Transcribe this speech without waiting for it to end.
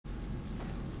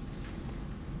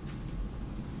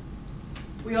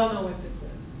We all know what this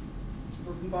is.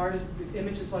 We're bombarded with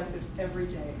images like this every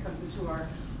day. It comes into our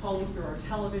homes through our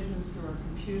televisions, through our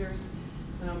computers,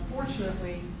 and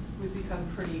unfortunately, we've become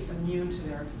pretty immune to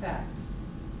their effects.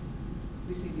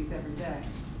 We see these every day.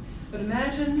 But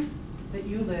imagine that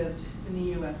you lived in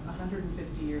the US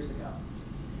 150 years ago.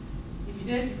 If you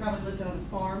did, you probably lived on a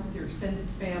farm with your extended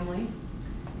family.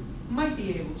 You might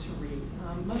be able to read.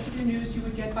 Most of your news you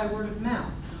would get by word of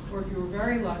mouth, or if you were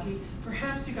very lucky,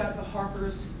 perhaps you got the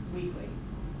Harper's Weekly.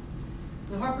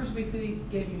 The Harper's Weekly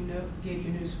gave you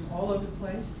news from all over the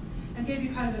place and gave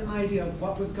you kind of an idea of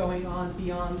what was going on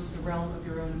beyond the realm of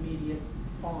your own immediate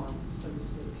farm, so to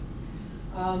speak.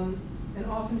 And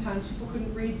oftentimes people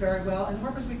couldn't read very well, and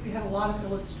Harper's Weekly had a lot of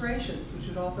illustrations, which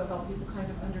would also help people kind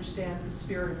of understand the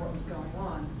spirit of what was going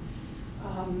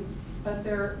on. But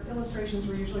their illustrations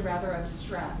were usually rather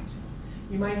abstract.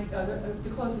 You might, the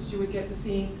closest you would get to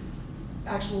seeing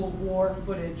actual war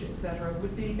footage, etc.,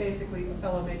 would be basically a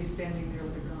fellow maybe standing there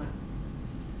with a gun.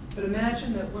 But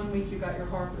imagine that one week you got your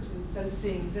Harper's, and instead of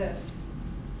seeing this,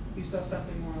 you saw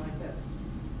something more like this.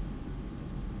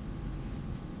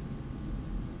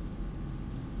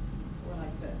 Or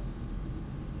like this.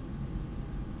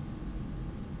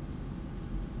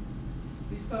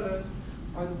 These photos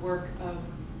are the work of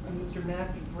Mr.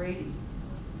 Mathew Brady,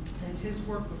 and his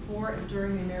work before and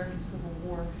during the American Civil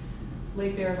War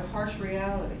laid bare the harsh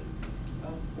reality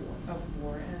of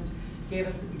war and gave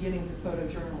us the beginnings of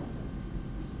photojournalism.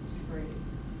 This is Mr. Brady.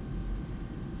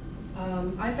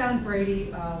 I found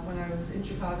Brady when I was in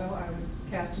Chicago. I was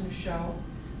cast in a show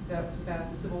that was about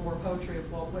the Civil War poetry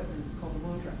of Walt Whitman. It's called The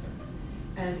Wound Dresser.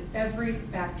 And every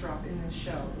backdrop in this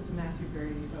show was a Mathew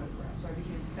Brady photograph, so I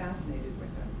became fascinated with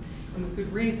him. And with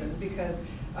good reason, because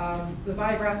the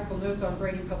biographical notes on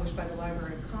Brady published by the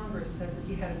Library of Congress said that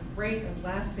he had a great and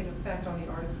lasting effect on the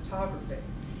art of photography.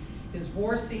 His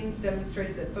war scenes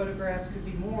demonstrated that photographs could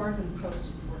be more than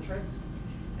posted portraits,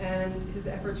 and his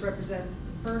efforts represent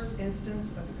the first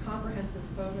instance of the comprehensive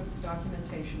photo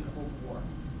documentation of a war.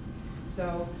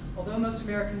 So, although most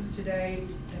Americans today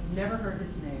have never heard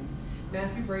his name,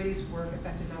 Mathew Brady's work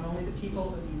affected not only the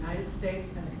people of the United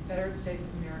States and the Confederate States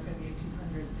of America in the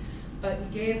 1800s, but he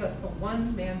gave us a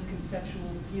one man's conceptual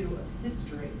view of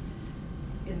history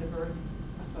in the birth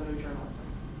of photojournalism.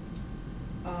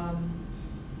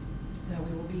 Now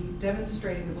we will be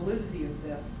demonstrating the validity of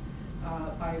this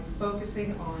by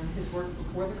focusing on his work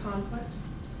before the conflict,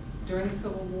 during the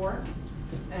Civil War,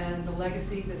 and the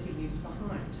legacy that he leaves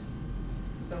behind.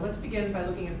 So let's begin by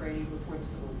looking at Brady before the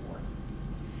Civil War.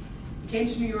 He came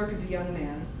to New York as a young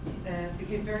man and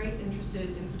became very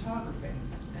interested in photography.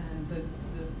 And the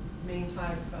main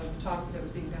type of photography that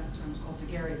was being done at the time was called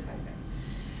daguerreotyping.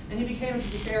 And he became a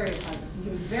daguerreotypist, and he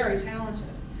was very talented.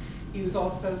 He was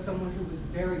also someone who was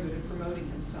very good at promoting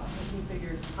himself. And he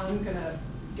figured, I'm going to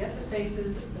get the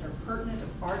faces that are pertinent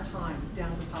of our time down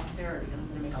to posterity, and I'm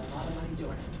going to make a lot of money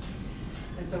doing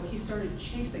it. And so he started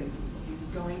chasing people. He was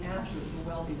going after the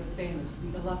wealthy, the famous,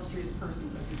 the illustrious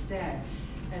persons of his day.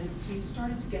 And he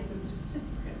started to get them to sit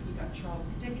for him. He got Charles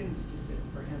Dickens to sit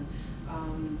for him.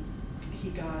 He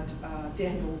got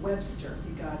Daniel Webster.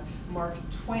 He got Mark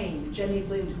Twain, Jeni,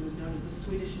 who was known as the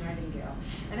Swedish Nightingale.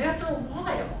 And after a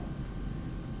while,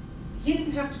 he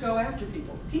didn't have to go after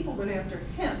people. People went after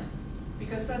him,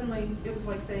 because suddenly it was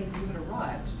like saying you had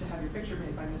arrived to have your picture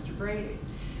made by Mr. Brady.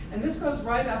 And this goes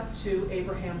right up to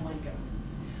Abraham Lincoln.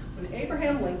 When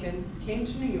Abraham Lincoln came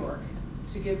to New York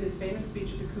to give his famous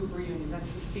speech at the Cooper Union, that's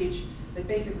the speech that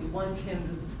basically won him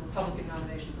the Republican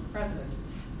nomination for president,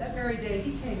 that very day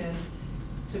he came in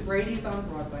to Brady's on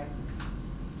Broadway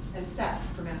and sat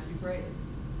for Mathew Brady.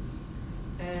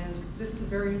 And this is a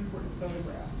very important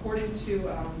photograph. According to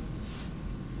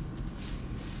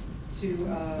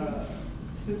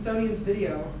Smithsonian's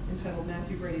video entitled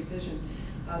Mathew Brady's Vision,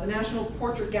 the National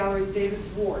Portrait Gallery's David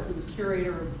Ward, who was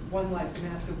curator of One Life, The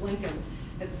Mask of Lincoln,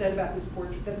 had said about this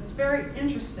portrait that it's very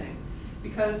interesting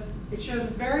because it shows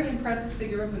a very impressive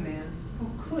figure of a man who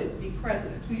could be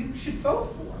president, who you should vote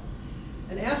for.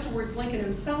 And afterwards, Lincoln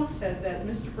himself said that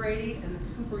Mr. Brady and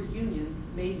the Cooper Union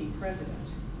made me president.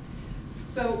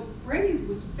 So Brady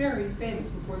was very famous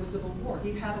before the Civil War.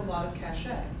 He had a lot of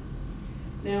cachet.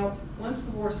 Now, once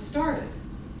the war started,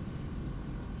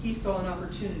 he saw an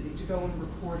opportunity to go and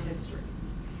record history.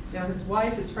 Now, his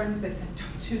wife, his friends, they said,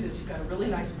 don't do this. You've got a really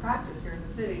nice practice here in the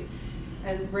city.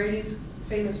 And Brady's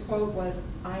famous quote was,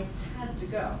 I had to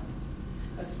go.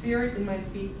 A spirit in my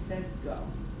feet said, go.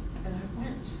 And I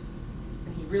went.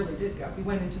 And he really did go. He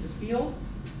went into the field,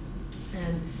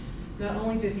 and not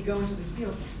only did he go into the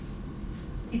field,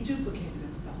 he duplicated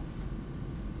himself.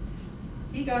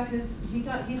 he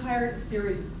hired a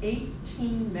series of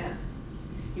 18 men.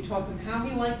 He taught them how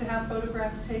he liked to have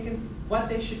photographs taken, what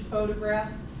they should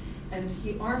photograph, and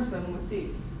he armed them with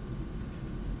these.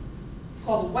 It's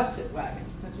called a what's-it wagon.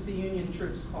 That's what the Union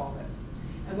troops called it.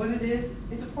 And what it is,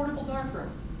 it's a portable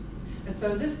darkroom. And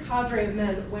so this cadre of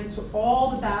men went to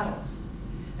all the battles,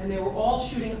 and they were all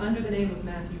shooting under the name of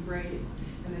Mathew Brady.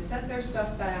 And they sent their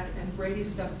stuff back, and Brady's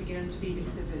stuff began to be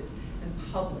exhibited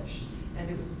and published. And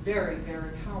it was very,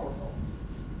 very powerful.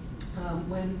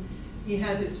 When he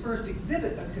had his first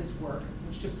exhibit of his work,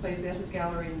 which took place at his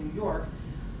gallery in New York,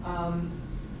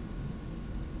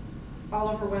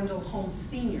 Oliver Wendell Holmes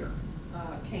Sr.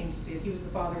 Came to see it. He was the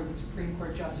father of the Supreme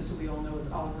Court Justice, who we all know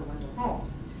as Oliver Wendell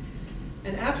Holmes.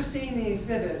 And after seeing the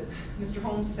exhibit, Mr.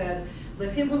 Holmes said,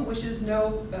 let him who wishes to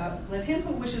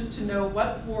know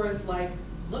what war is like,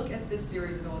 look at this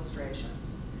series of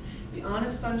illustrations. The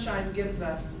honest sunshine gives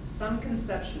us some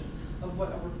conception of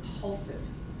what a repulsive,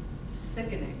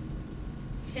 sickening,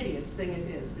 hideous thing it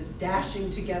is, this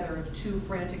dashing together of two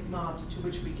frantic mobs to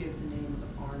which we give the name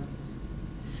of armies.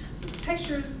 So the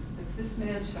pictures that this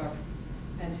man took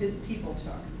and his people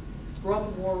took brought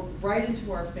the war right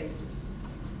into our faces.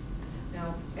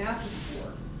 Now, after the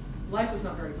war, life was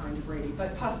not very kind to Brady,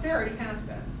 but posterity has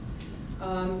been.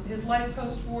 His life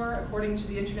post-war, according to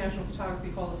the International Photography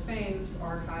Hall of Fame's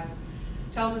archives,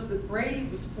 tells us that Brady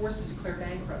was forced to declare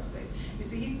bankruptcy. You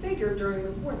see, he figured during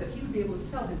the war that he would be able to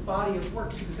sell his body of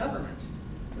work to the government,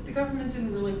 but the government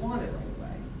didn't really want it right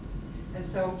away. And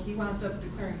so he wound up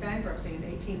declaring bankruptcy in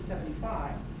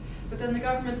 1875. But then the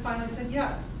government finally said,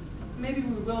 yeah, maybe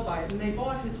we will buy it. And they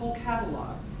bought his whole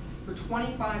catalog for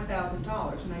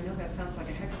 $25,000. And I know that sounds like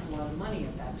a heck of a lot of money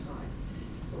at that time.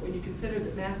 But when you consider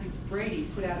that Mathew Brady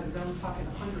put out of his own pocket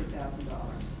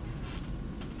 $100,000,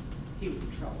 he was in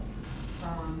trouble.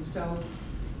 So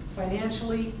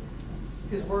financially,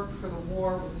 his work for the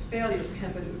war was a failure for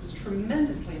him, but it was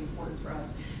tremendously important for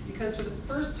us because for the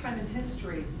first time in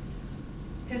history,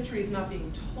 history is not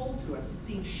being told to us, it's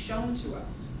being shown to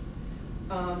us.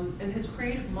 And his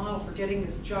creative model for getting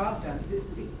this job done,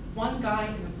 one guy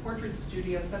in a portrait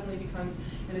studio suddenly becomes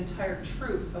an entire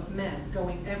troupe of men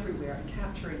going everywhere and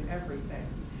capturing everything.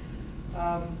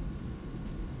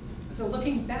 So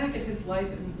looking back at his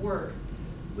life and work,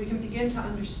 we can begin to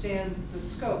understand the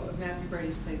scope of Mathew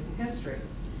Brady's place in history.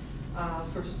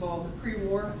 First of all, the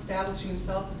pre-war, establishing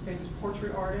himself as a famous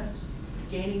portrait artist,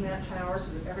 gaining that power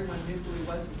so that everyone knew who he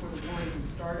was before the war even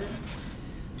started.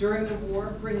 During the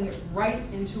war, bringing it right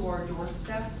into our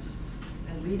doorsteps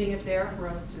and leaving it there for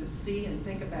us to see and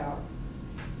think about.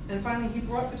 And finally, he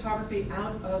brought photography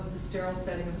out of the sterile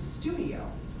setting of a studio.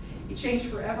 He changed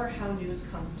forever how news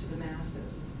comes to the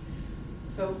masses.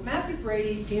 So Mathew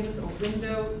Brady gave us a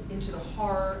window into the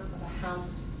horror of a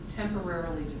house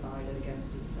temporarily divided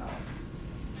against itself.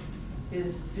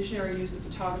 His visionary use of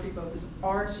photography both as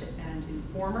art and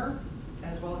informer,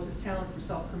 as well as his talent for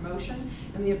self-promotion,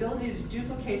 and the ability to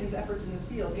duplicate his efforts in the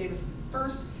field gave us the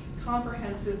first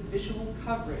comprehensive visual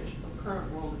coverage of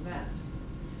current world events.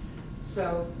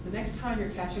 So the next time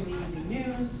you're catching the evening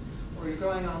news, or you're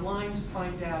going online to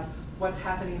find out what's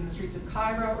happening in the streets of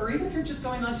Cairo, or even if you're just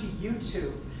going onto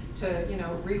YouTube to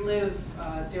relive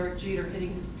Derek Jeter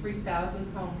hitting his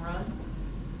 3,000th home run,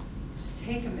 just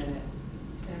take a minute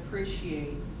and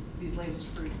appreciate these latest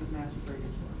fruits of Mathew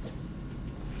Brady's work.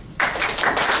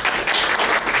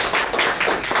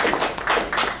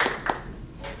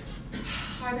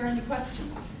 Are there any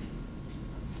questions?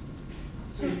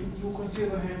 So you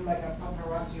consider him like a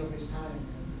paparazzi of his time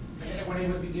when he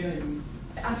was beginning?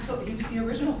 Absolutely, he was the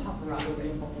original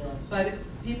paparazzi. But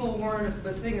people weren't.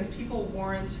 The thing is, people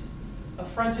weren't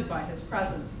affronted by his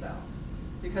presence, though,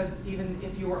 because even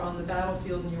if you were on the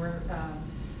battlefield and you were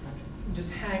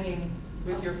just hanging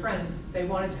with your friends, they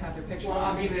wanted to have their picture. Well,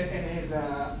 I mean, in his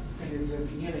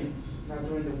beginnings, not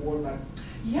during the war, but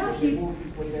yeah, he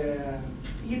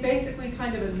basically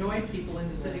kind of annoyed people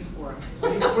into sitting for him.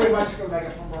 So he was pretty much like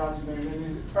a paparazzi in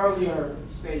his earlier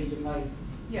stage in life.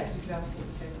 Yes, you could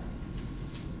absolutely say that.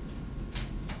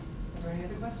 Are there any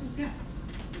other questions? Yes.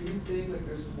 Do you think like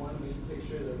there's one main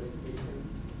picture that made him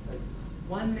like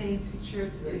one main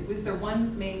picture? Was there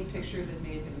one main picture that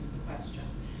made him? Is the question.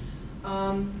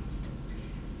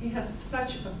 He has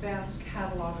such a vast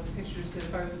catalog of pictures that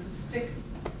if I was to stick,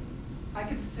 I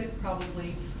could stick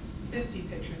probably 50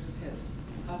 pictures of his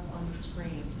up on the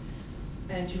screen.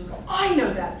 And you would go, I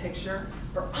know that picture,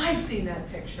 or I've seen that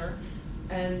picture.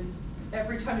 And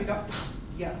every time you go,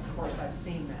 yeah, of course I've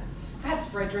seen that. That's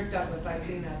Frederick Douglass, I've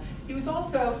seen that. He was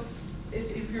also,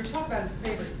 if you're talking about his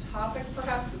favorite topic,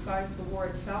 perhaps besides the war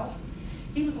itself,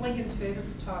 he was Lincoln's favorite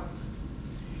photographer.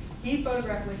 He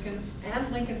photographed Lincoln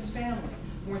and Lincoln's family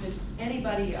more than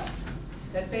anybody else.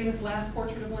 That famous last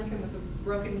portrait of Lincoln with the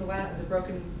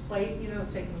broken plate, you know,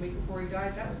 was taken the week before he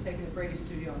died. That was taken at Brady's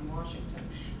studio in Washington.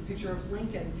 The picture of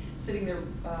Lincoln sitting there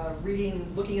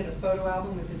looking at a photo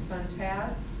album with his son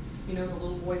Tad, you know, the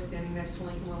little boy standing next to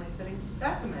Lincoln while he's sitting.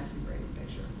 That's a Mathew Brady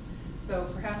picture. So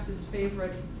perhaps his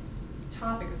favorite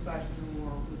topic aside from the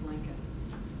war was Lincoln.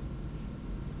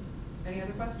 Any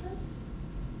other questions?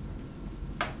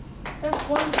 That's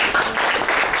wonderful.